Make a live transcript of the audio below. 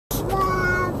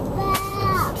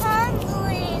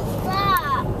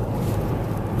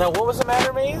Now, what was the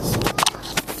matter, Maze?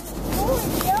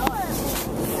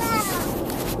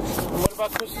 What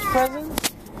about Christmas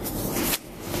presents?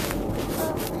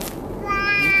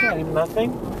 Okay,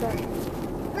 nothing?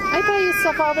 I buy you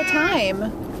stuff all the time.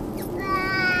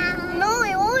 No,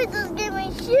 you always just give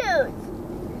me shoes.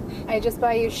 I just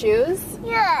buy you shoes?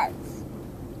 Yes.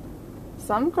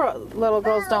 Some little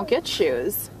girls don't get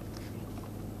shoes.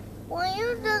 Well,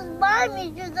 you just buy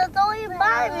me shoes. That's all you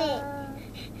buy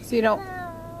me. So you don't...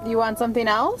 You want something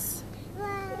else?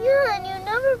 Yeah, and you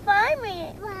never buy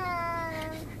me.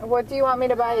 What do you want me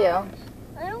to buy you?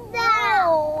 I don't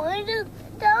know. I just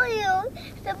tell you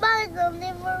to buy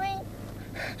something for me.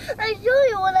 I show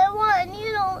you what I want, and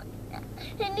you don't.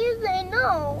 And you say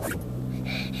no.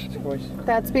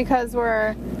 That's because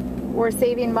we're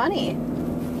saving money.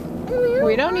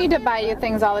 We don't need to buy you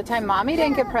things all the time. Mommy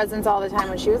didn't get presents all the time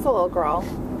when she was a little girl.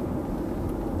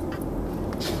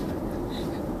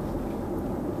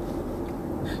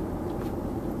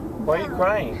 Why are you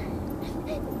crying?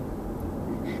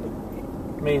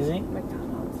 Mazie?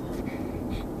 McDonald's.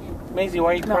 Mazie,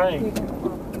 why are you crying? You can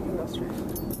go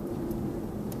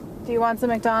straight. Do you want some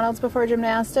McDonald's before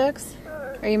gymnastics?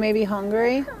 Are you maybe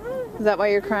hungry? Is that why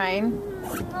you're crying?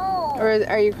 No. Or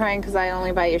are you crying because I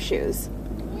only buy you shoes?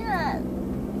 Yes.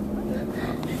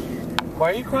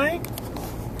 Why are you crying?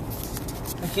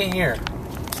 I can't hear.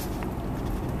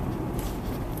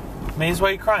 Maze, why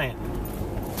are you crying?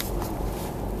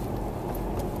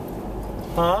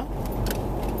 Huh? I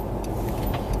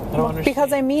don't understand.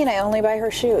 Because I only buy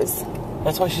her shoes.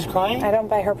 That's why she's crying? I don't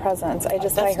buy her presents. I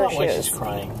just buy her That's not why shoes. she's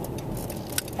crying.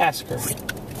 Ask her.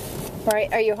 Right?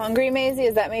 Are you hungry, Mazie?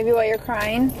 Is that maybe why you're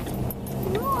crying?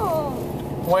 No.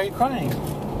 Why are you crying?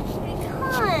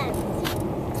 Because.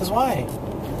 Because why?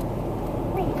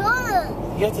 Because.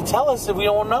 You have to tell us if we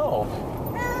don't know.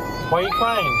 Why are you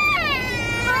crying?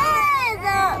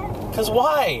 Because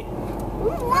why? I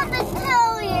want to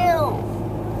tell you.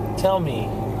 Tell me.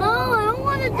 No, I don't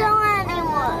want to tell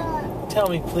anyone. Tell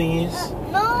me, please.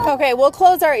 No. Okay, we'll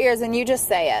close our ears and you just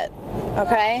say it.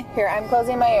 Okay? Here, I'm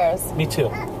closing my ears. Me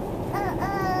too.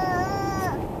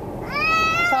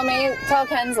 Tell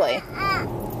Kensley.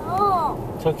 Oh.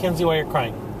 Tell Kenzie why you're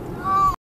crying.